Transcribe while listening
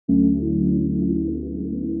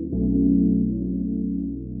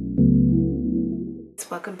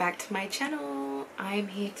welcome back to my channel. I'm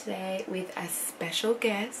here today with a special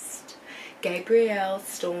guest, Gabriel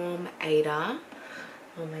Storm Ada.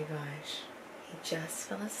 Oh my gosh, he just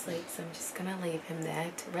fell asleep, so I'm just gonna leave him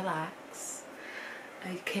there to relax.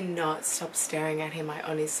 I cannot stop staring at him. I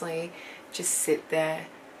honestly just sit there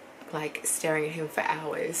like staring at him for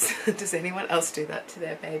hours. Does anyone else do that to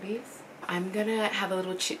their babies? I'm gonna have a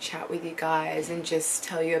little chit chat with you guys and just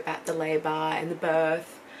tell you about the labor and the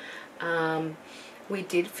birth. We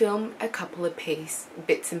did film a couple of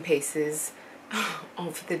bits and pieces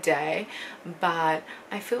of the day, but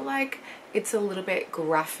I feel like it's a little bit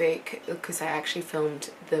graphic because I actually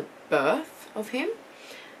filmed the birth of him,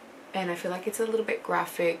 and I feel like it's a little bit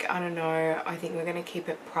graphic. I don't know, I think we're going to keep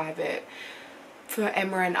it private for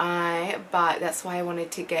Emma and I, but that's why I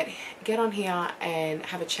wanted to get on here and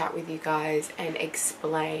have a chat with you guys and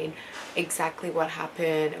explain exactly what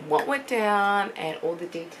happened and what went down and all the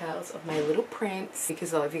details of my little prince,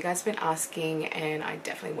 because a lot of you guys have been asking and I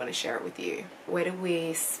definitely want to share it with you. Where do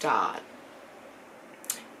we start?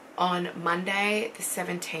 On Monday the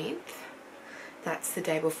 17th, that's the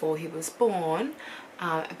day before he was born,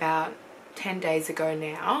 about 10 days ago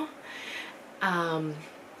now,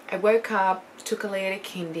 I woke up, took Aaliyah to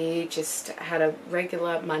kindy, just had a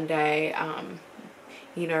regular Monday,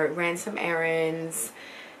 you know, ran some errands,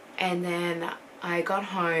 and then I got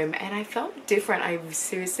home and I felt different. I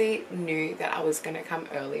seriously knew that I was going to come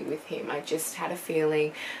early with him. I just had a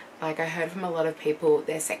feeling, like I heard from a lot of people,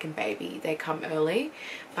 their second baby, they come early,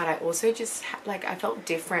 but I also just, like, I felt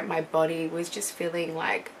different. My body was just feeling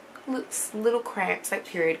like little cramps, like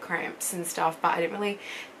period cramps and stuff, but I didn't really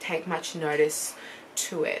take much notice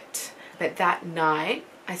to it. But that night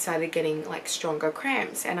I started getting like stronger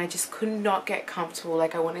cramps and I just could not get comfortable.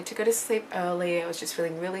 Like I wanted to go to sleep early, I was just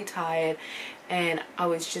feeling really tired, and I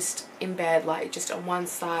was just in bed, like just on one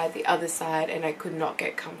side, the other side, and I could not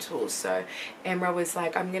get comfortable. So Emma was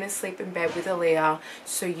like, I'm gonna sleep in bed with Aaliyah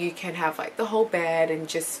so you can have like the whole bed, and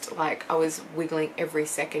just like I was wiggling every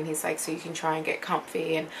second. He's like, so you can try and get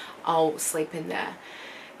comfy and I'll sleep in there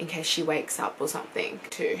in case she wakes up or something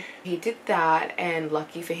too. He did that, and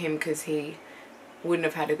lucky for him, because he wouldn't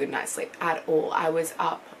have had a good night's sleep at all. I was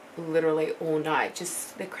up literally all night.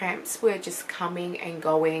 Just the cramps were just coming and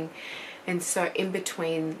going, and so in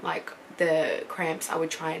between like the cramps I would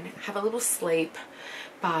try and have a little sleep,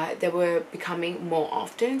 but they were becoming more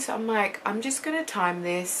often. So I'm like, I'm just gonna time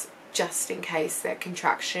this just in case they're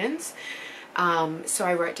contractions. So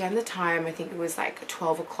I wrote down the time. I think it was like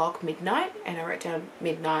 12 o'clock midnight, and I wrote down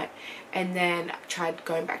midnight, and then tried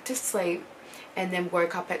going back to sleep, and then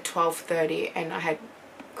woke up at 12:30 and I had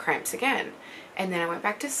cramps again, and then I went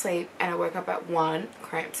back to sleep and I woke up at 1,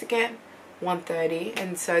 cramps again, 1:30,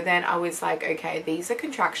 and so then I was like, okay, these are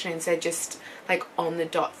contractions, they're just like on the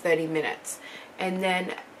dot 30 minutes, and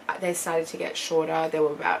then they started to get shorter. They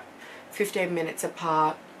were about 15 minutes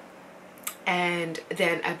apart, and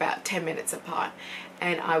then about 10 minutes apart,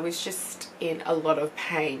 and I was just in a lot of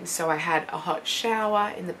pain. So I had a hot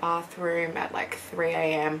shower in the bathroom at like 3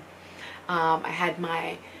 a.m. I had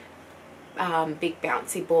my big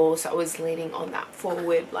bouncy ball, so I was leaning on that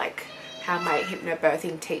forward, like how my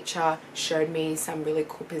hypnobirthing teacher showed me some really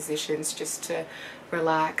cool positions just to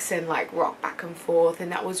relax and like rock back and forth, and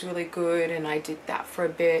that was really good, and I did that for a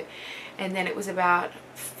bit. And then it was about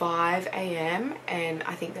 5 a.m. and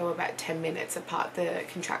I think they were about 10 minutes apart, the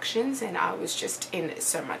contractions, and I was just in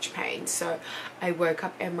so much pain. So I woke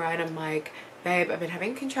up Emma and I'm like, babe, I've been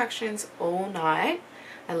having contractions all night.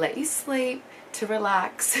 I let you sleep to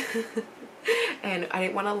relax. And I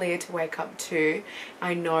didn't want Aaliyah to wake up too.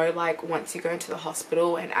 I know, like, once you go into the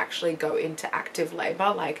hospital and actually go into active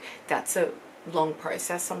labor, like that's a long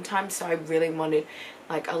process sometimes. So I really wanted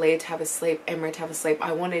like Aaliyah to have a sleep, Emma to have a sleep.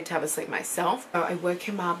 I wanted to have a sleep myself. So I woke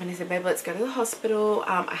him up and I said, babe, let's go to the hospital.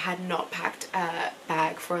 I had not packed a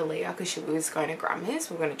bag for Aaliyah because she was going to grandma's.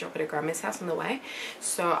 We were going to drop her to grandma's house on the way.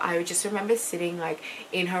 So I just remember sitting like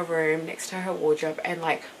in her room next to her wardrobe and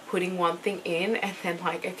like putting one thing in, and then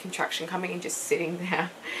like a contraction coming and just sitting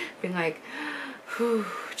there being like, whew,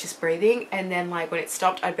 just breathing. And then like when it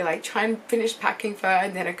stopped, I'd be like, try and finish packing for her,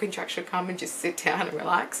 and then a contraction would come and just sit down and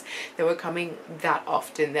relax. They were coming that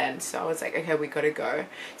often then, so I was like, okay, we gotta go.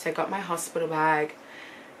 So I got my hospital bag,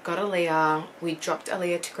 got Aaliyah, we dropped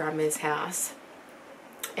Aaliyah to grandma's house,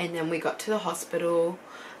 and then we got to the hospital.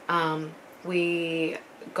 We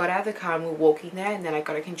got out of the car and we were walking there, and then I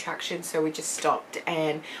got a contraction, so we just stopped,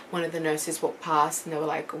 and one of the nurses walked past and they were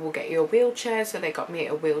like, we'll get you a wheelchair. So they got me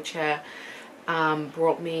a wheelchair,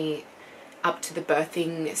 brought me up to the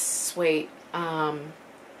birthing suite, and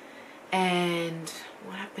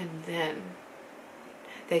what happened then?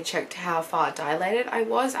 they checked how far dilated I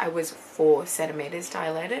was. I was 4 centimeters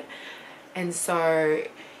dilated. And so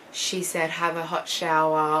she said, have a hot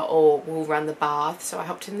shower or we'll run the bath. So I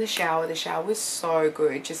hopped in the shower. The shower was so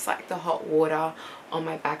good, just like the hot water on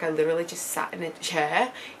my back. I literally just sat in a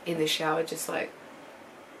chair in the shower, just like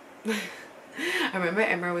I remember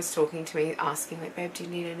Emma was talking to me, asking like, babe, do you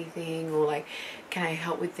need anything, or like, can I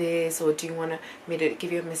help with this, or do you want me to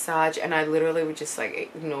give you a massage? And I literally would just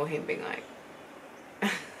like ignore him, being like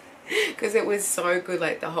because it was so good,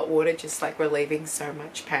 like the hot water just like relieving so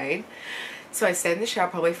much pain. So I stayed in the shower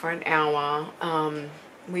probably for an hour.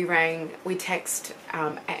 We text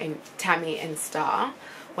and Tammy and Star.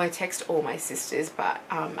 Well, I text all my sisters, but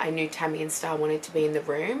I knew Tammy and Star wanted to be in the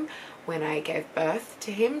room when I gave birth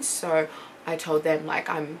to him. So I told them like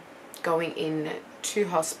I'm going in to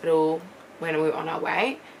hospital when we were on our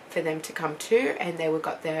way for them to come to, and they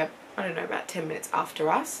got there, I don't know, about 10 minutes after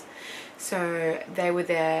us. So they were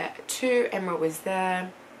there too. Emma was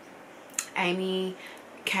there. Amy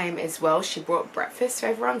came as well. She brought breakfast for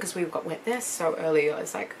everyone because we went there so early. It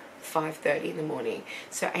was like 5:30 in the morning.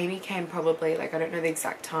 So Amy came probably, like, I don't know the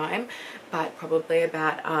exact time, but probably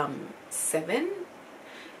about 7,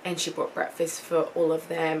 and she brought breakfast for all of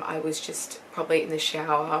them. I was just probably in the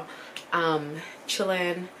shower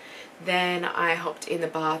chilling. Then I hopped in the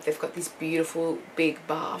bath. They've got these beautiful big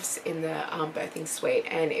baths in the birthing suite,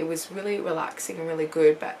 and it was really relaxing and really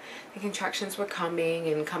good, but the contractions were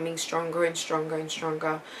coming stronger and stronger and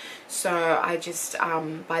stronger. So I just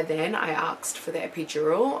by then I asked for the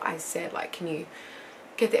epidural. I said, like, can you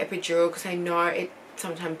get the epidural, because I know it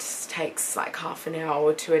sometimes takes like half an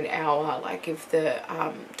hour to an hour, like if the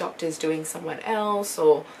doctor's doing someone else,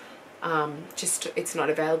 or just it's not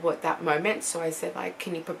available at that moment. So I said, like,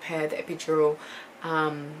 can you prepare the epidural,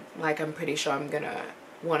 like I'm pretty sure I'm gonna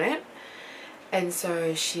want it. And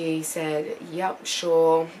so she said, yep,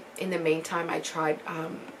 sure. In the meantime, I tried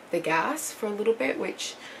the gas for a little bit,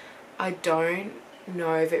 which I don't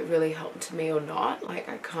know if it really helped me or not. Like,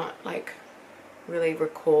 I can't like really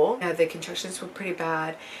recall. Now, the contractions were pretty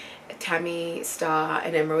bad. Tammy, Star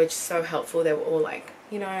and Emma were just so helpful. They were all like,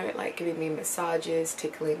 you know, like giving me massages,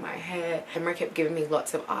 tickling my hair. Emma kept giving me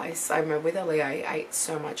lots of ice. I remember with Aaliyah, I ate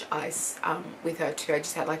so much ice with her too. I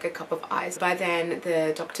just had like a cup of ice. By then,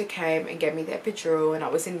 the doctor came and gave me the epidural, and I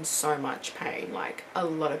was in so much pain, like a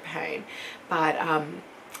lot of pain. But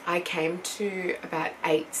I came to about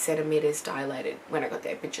 8 centimeters dilated when I got the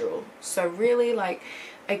epidural. So really, like,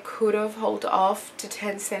 I could have held off to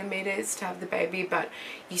 10 centimeters to have the baby, but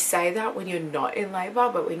you say that when you're not in labor,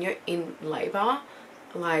 but when you're in labor,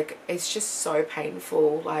 like, it's just so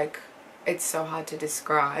painful. Like, it's so hard to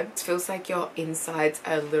describe. It feels like your insides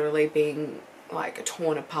are literally being like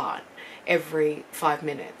torn apart every 5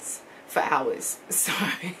 minutes for hours. So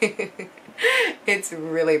it's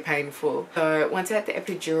really painful. So once I had the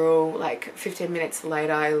epidural, like 15 minutes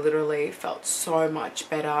later, I literally felt so much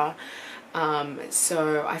better.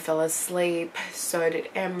 So I fell asleep. So did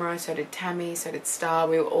Emma, so did Tammy, so did Star.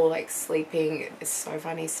 We were all like sleeping. It's so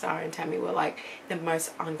funny, Star and Tammy were like in the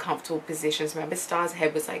most uncomfortable positions. Remember, Star's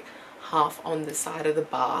head was like half on the side of the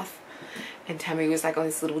bath, and Tammy was like on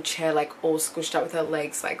this little chair, like all squished up with her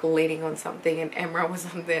legs like leaning on something, and Emma was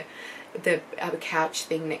on the couch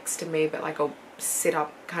thing next to me, but like a sit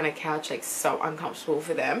up kind of couch, like so uncomfortable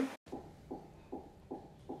for them.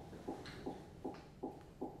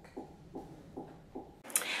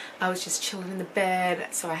 I was just chilling in the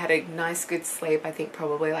bed, so I had a nice good sleep. I think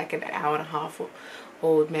probably like an hour and a half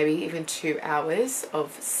or maybe even 2 hours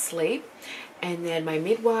of sleep. And then my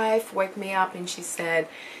midwife woke me up and she said,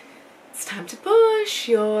 it's time to push,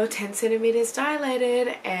 you're 10 centimeters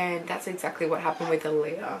dilated. And that's exactly what happened with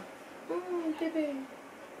Aaliyah. Baby.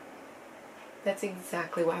 That's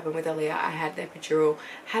exactly what happened with Aaliyah. I had the epidural,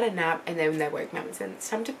 had a nap, and then they woke me up and said, it's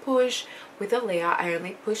time to push. With Aaliyah, I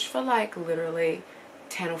only pushed for like literally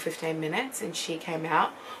 10 or 15 minutes and she came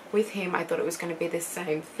out. With him, I thought it was going to be the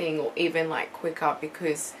same thing or even like quicker,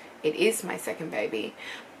 because it is my second baby.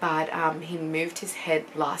 But he moved his head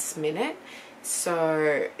last minute,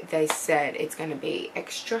 so they said it's going to be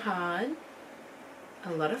extra hard,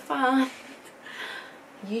 a lot of fun.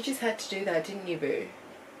 You just had to do that, didn't you, boo?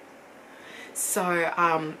 So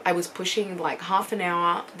I was pushing like half an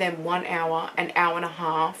hour, then 1 hour, an hour and a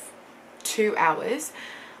half, 2 hours.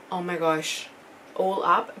 Oh my gosh, all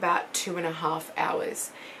up about 2.5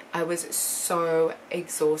 hours. I was so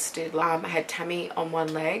exhausted. I had Tammy on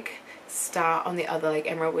one leg, Star on the other leg.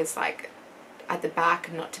 Emma was like at the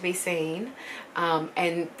back, not to be seen,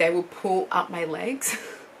 and they would pull up my legs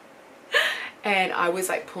and I was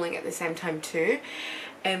like pulling at the same time too,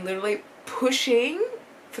 and literally pushing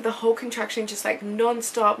for the whole contraction, just like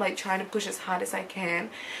non-stop, like trying to push as hard as I can.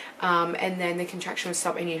 And then the contraction would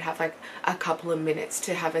stop and you'd have like a couple of minutes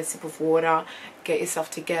to have a sip of water, get yourself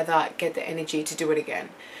together, get the energy to do it again.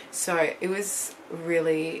 So it was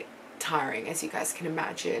really tiring, as you guys can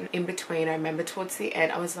imagine. In between, I remember towards the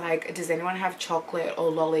end, I was like, does anyone have chocolate or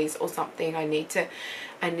lollies or something? I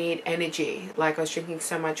need energy. Like, I was drinking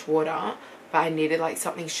so much water, but I needed like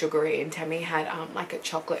something sugary, and Tammy had like a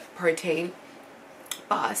chocolate protein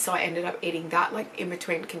bar, so I ended up eating that like in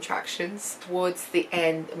between contractions. Towards the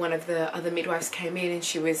end, one of the other midwives came in and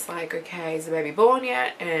she was like, okay, is the baby born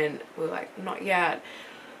yet? And we were like, not yet.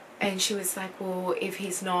 And she was like, well, if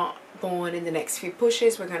he's not born in the next few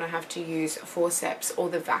pushes, we're going to have to use forceps or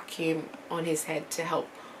the vacuum on his head to help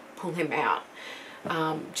pull him out,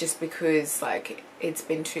 just because like it's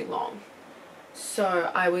been too long.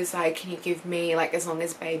 So I was like, can you give me, like, as long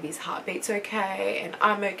as baby's heartbeat's okay and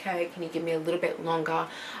I'm okay, can you give me a little bit longer?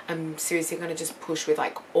 I'm seriously going to just push with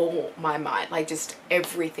like all my might, like just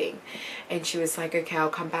everything. And she was like, okay, I'll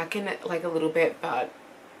come back in like a little bit, but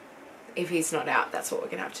if he's not out, that's what we're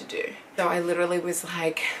gonna have to do. So I literally was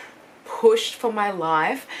like pushed for my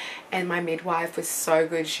life, and my midwife was so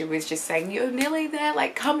good. She was just saying, you're nearly there,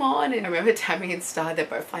 like come on. And I remember Tammy and Star, they're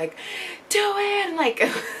both like, do it, and like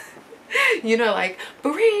you know, like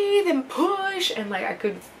breathe and push. And like I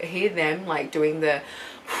could hear them like doing the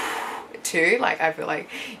too. Like I feel like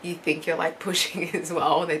you think you're like pushing as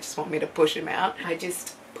well, they just want me to push him out. I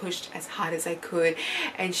just pushed as hard as I could,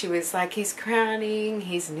 and she was like, he's crowning,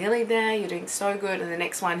 he's nearly there, you're doing so good, and the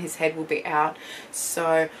next one his head will be out.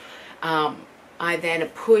 So I then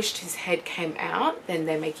pushed, his head came out, then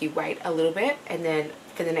they make you wait a little bit, and then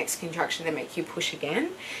for the next contraction they make you push again.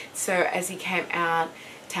 So as he came out,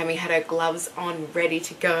 Tammy had her gloves on ready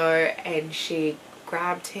to go, and she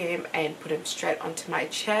grabbed him and put him straight onto my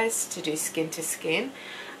chest to do skin to skin.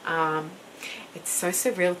 It's so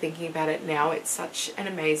surreal thinking about it now. It's such an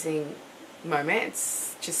amazing moment.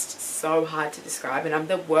 It's just so hard to describe, and I'm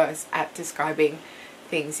the worst at describing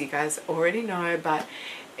things, you guys already know, but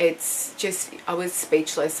it's just, I was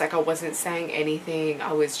speechless. Like I wasn't saying anything,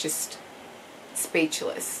 I was just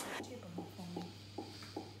speechless.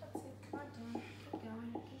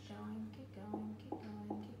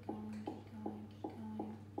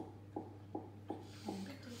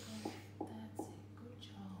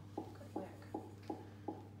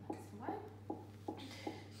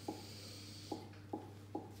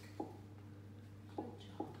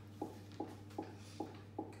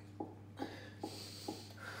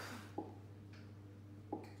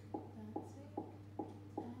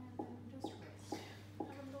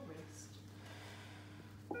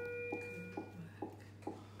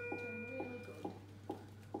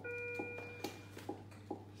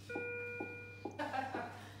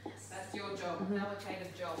 Your job,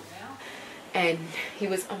 allocated job now. And he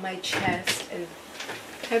was on my chest, and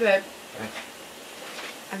hey babe,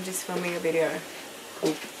 I'm just filming a video. Cool.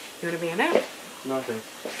 You want to be in it? No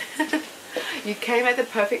thanks. You came at the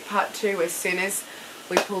perfect part too. As soon as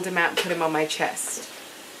we pulled him out and put him on my chest.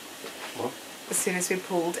 What? As soon as we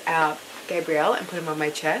pulled out Gabriel and put him on my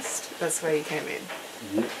chest, that's where you came in.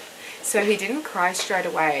 Yep. So he didn't cry straight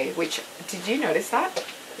away, which, did you notice that?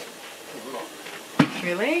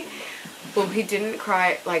 Really? Well, he didn't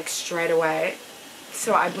cry like straight away,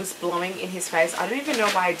 so I was blowing in his face. I don't even know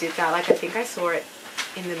why I did that. Like I think I saw it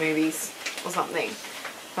in the movies or something,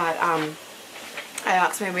 but I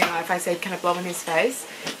asked my midwife, I said, can I blow in his face,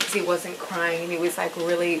 because he wasn't crying and he was like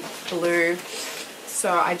really blue.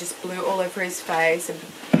 So I just blew all over his face and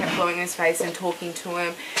kept blowing in his face and talking to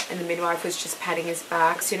him, and the midwife was just patting his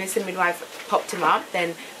back. As soon as the midwife popped him up,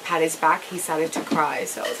 then pat his back, he started to cry.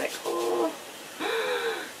 So I was like, oh,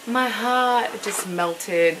 my heart just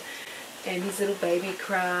melted, and his little baby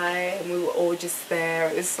cried, and we were all just there.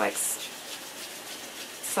 It was like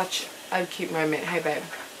such a cute moment. Hey babe.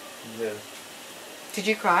 Yeah. Did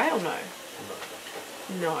you cry or no?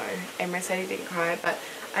 No. Emma said he didn't cry, but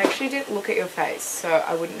I actually didn't look at your face, so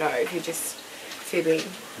I wouldn't know if you're just fibbing.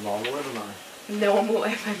 No one will ever know. No one will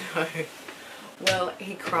ever know. Well,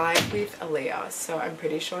 he cried with Aaliyah, so I'm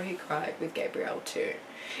pretty sure he cried with Gabriel too.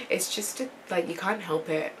 It's just like, you can't help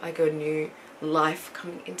it, like a new life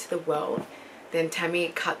coming into the world. Then Tammy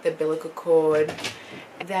cut the umbilical cord.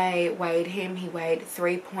 They weighed him. He weighed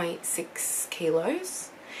 3.6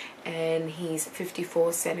 kilos, and he's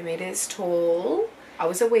 54 centimeters tall. I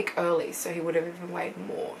was a week early, so he would have even weighed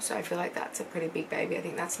more. So I feel like that's a pretty big baby. I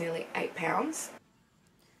think that's nearly 8 pounds.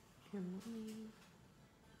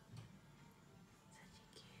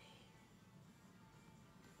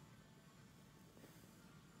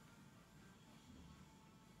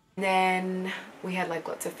 Then we had like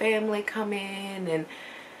lots of family come in and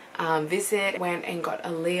visit. Went and got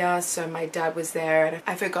Aaliyah, so my dad was there, and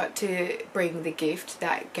I forgot to bring the gift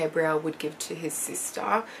that Gabrielle would give to his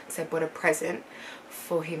sister, because I bought a present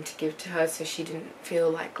for him to give to her so she didn't feel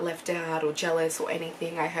like left out or jealous or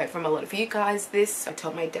anything. I heard from a lot of you guys this. I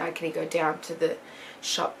told my dad, can he go down to the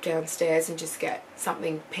shop downstairs and just get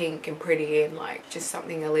something pink and pretty and like just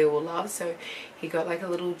something Aaliyah will love. So he got like a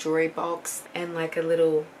little jewelry box and like a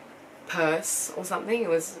little purse or something. It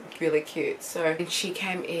was really cute. So when she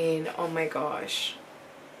came in, oh my gosh,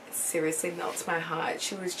 it seriously melts my heart.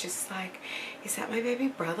 She was just like, is that my baby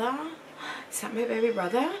brother? Is that my baby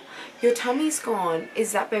brother? Your tummy's gone.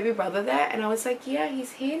 Is that baby brother there? And I was like, yeah,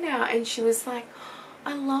 he's here now. And she was like,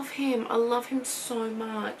 I love him. I love him so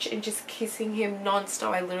much. And just kissing him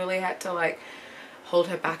non-stop. I literally had to like hold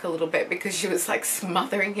her back a little bit because she was like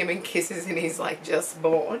smothering him in kisses, and he's like just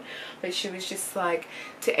born. But she was just like,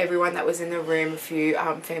 to everyone that was in the room, a few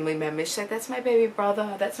family members, she's like, that's my baby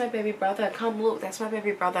brother, that's my baby brother, come look, that's my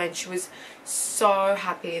baby brother. And she was so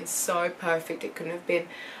happy and so perfect. It couldn't have been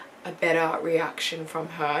a better reaction from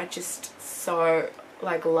her. Just so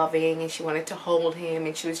like loving, and she wanted to hold him,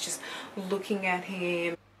 and she was just looking at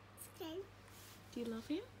him. Okay. Do you love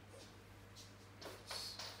him?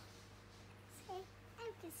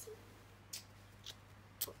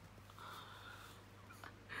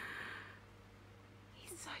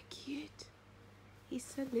 He's so cute. He's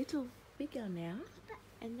so little bigger now,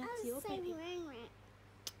 and that's your baby.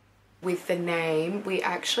 With the name, we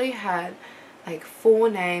actually had like 4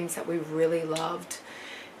 names that we really loved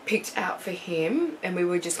picked out for him, and we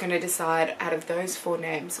were just going to decide out of those 4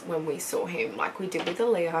 names when we saw him, like we did with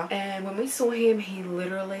Aaliyah. And when we saw him, he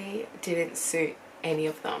literally didn't suit any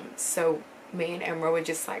of them. So me and Emra were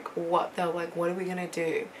just like, what are we gonna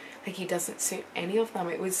do? Like, he doesn't suit any of them.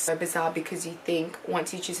 It was so bizarre, because you think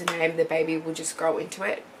once you choose a name, the baby will just grow into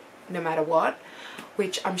it no matter what,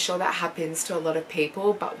 which I'm sure that happens to a lot of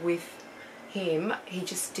people, but with him, he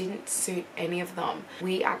just didn't suit any of them.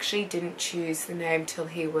 We actually didn't choose the name till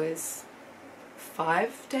he was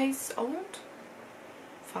 5 days old.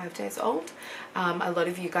 5 days old. A lot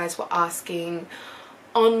of you guys were asking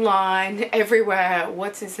online, everywhere,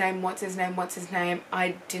 what's his name, what's his name, what's his name.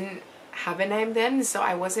 I didn't have a name then, so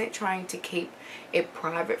I wasn't trying to keep it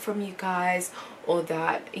private from you guys, or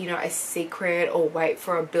that, you know, a secret, or wait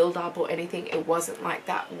for a build up or anything. It wasn't like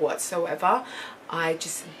that whatsoever. I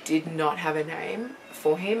just did not have a name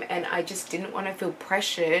for him, and I just didn't want to feel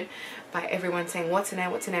pressured by everyone saying what's a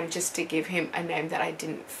name, what's a name, just to give him a name that I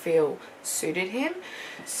didn't feel suited him.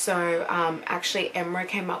 So actually Emra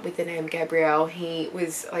came up with the name Gabrielle. He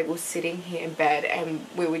was like, was sitting here in bed, and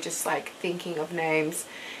we were just like thinking of names,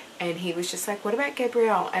 and he was just like, what about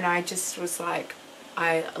Gabrielle? And I just was like,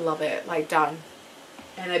 I love it, like, done.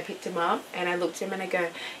 And I picked him up and I looked at him and I go,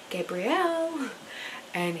 Gabrielle,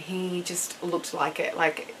 and he just looked like it,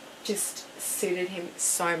 like just suited him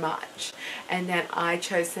so much. And then I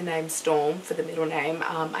chose the name Storm for the middle name.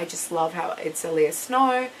 I just love how it's Aaliyah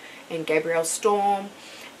Snow and Gabrielle Storm,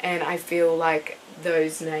 and I feel like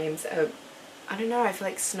those names are, I don't know, I feel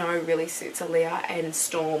like Snow really suits Aaliyah, and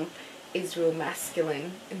Storm is real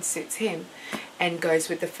masculine and suits him and goes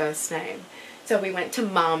with the first name. So we went to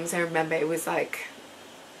Mum's. I remember it was like,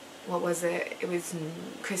 what was it? It was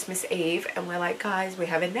Christmas Eve, and we're like, guys, we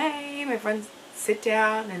have a name. Everyone sit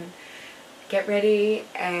down and get ready.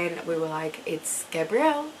 And we were like, it's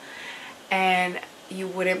Gabrielle. And you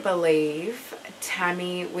wouldn't believe,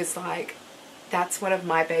 Tammy was like, that's one of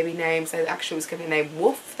my baby names. I actually was going to name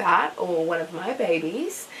Wolf that, or one of my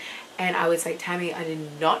babies. And I was like, Tammy, I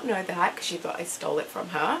did not know that, because she thought I stole it from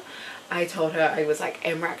her. I told her, I was like,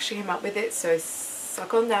 Emma actually came up with it, so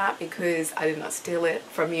suck on that, because I did not steal it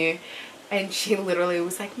from you. And she literally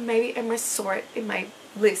was like, maybe Emma saw it in my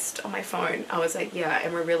list on my phone. I was like, yeah,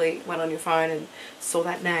 Emma really went on your phone and saw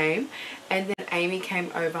that name. And then Amy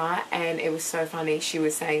came over, and it was so funny. She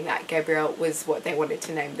was saying that Gabrielle was what they wanted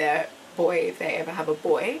to name their boy if they ever have a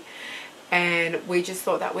boy. And we just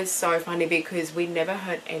thought that was so funny, because we never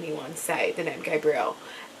heard anyone say the name Gabrielle.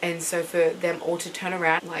 And so for them all to turn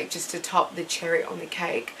around, like just to top the cherry on the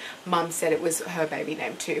cake, Mum said it was her baby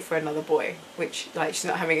name too, for another boy, which, like, she's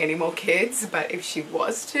not having any more kids, but if she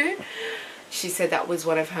was to, she said that was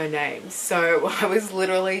one of her names. So I was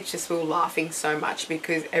literally just, we were laughing so much,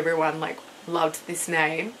 because everyone like loved this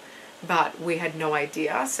name, but we had no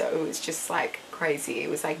idea. So it was just like crazy. It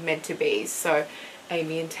was like meant to be. So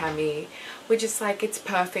Amy and Tammy were just like, it's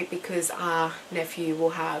perfect, because our nephew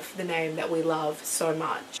will have the name that we love so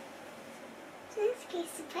much. In this case,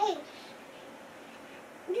 the page.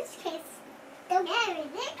 In this case, the Mary,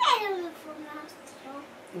 they get on the phone hospital.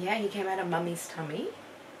 Yeah, he came out of Mummy's tummy.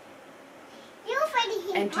 You're fighting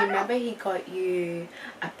him. And do you remember he got you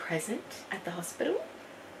a present at the hospital?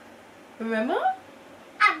 Remember?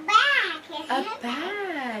 A bag. A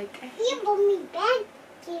bag. He bought me a bag,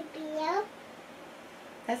 Gabriel.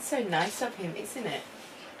 That's so nice of him, isn't it?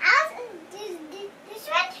 This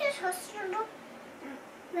went to the hospital.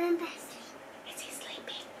 Went back to sleep. Is he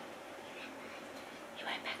sleeping? He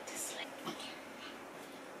went back to sleep.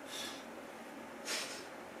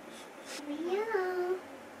 Gabriel.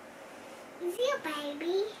 Is he a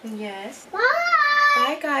baby? Yes. Bye.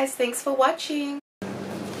 Bye guys, thanks for watching.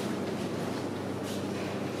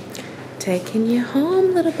 Taking you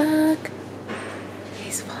home, little bug.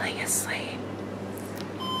 He's falling asleep.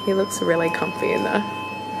 He looks really comfy in there.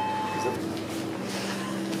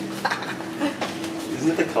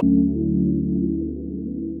 Isn't it the color?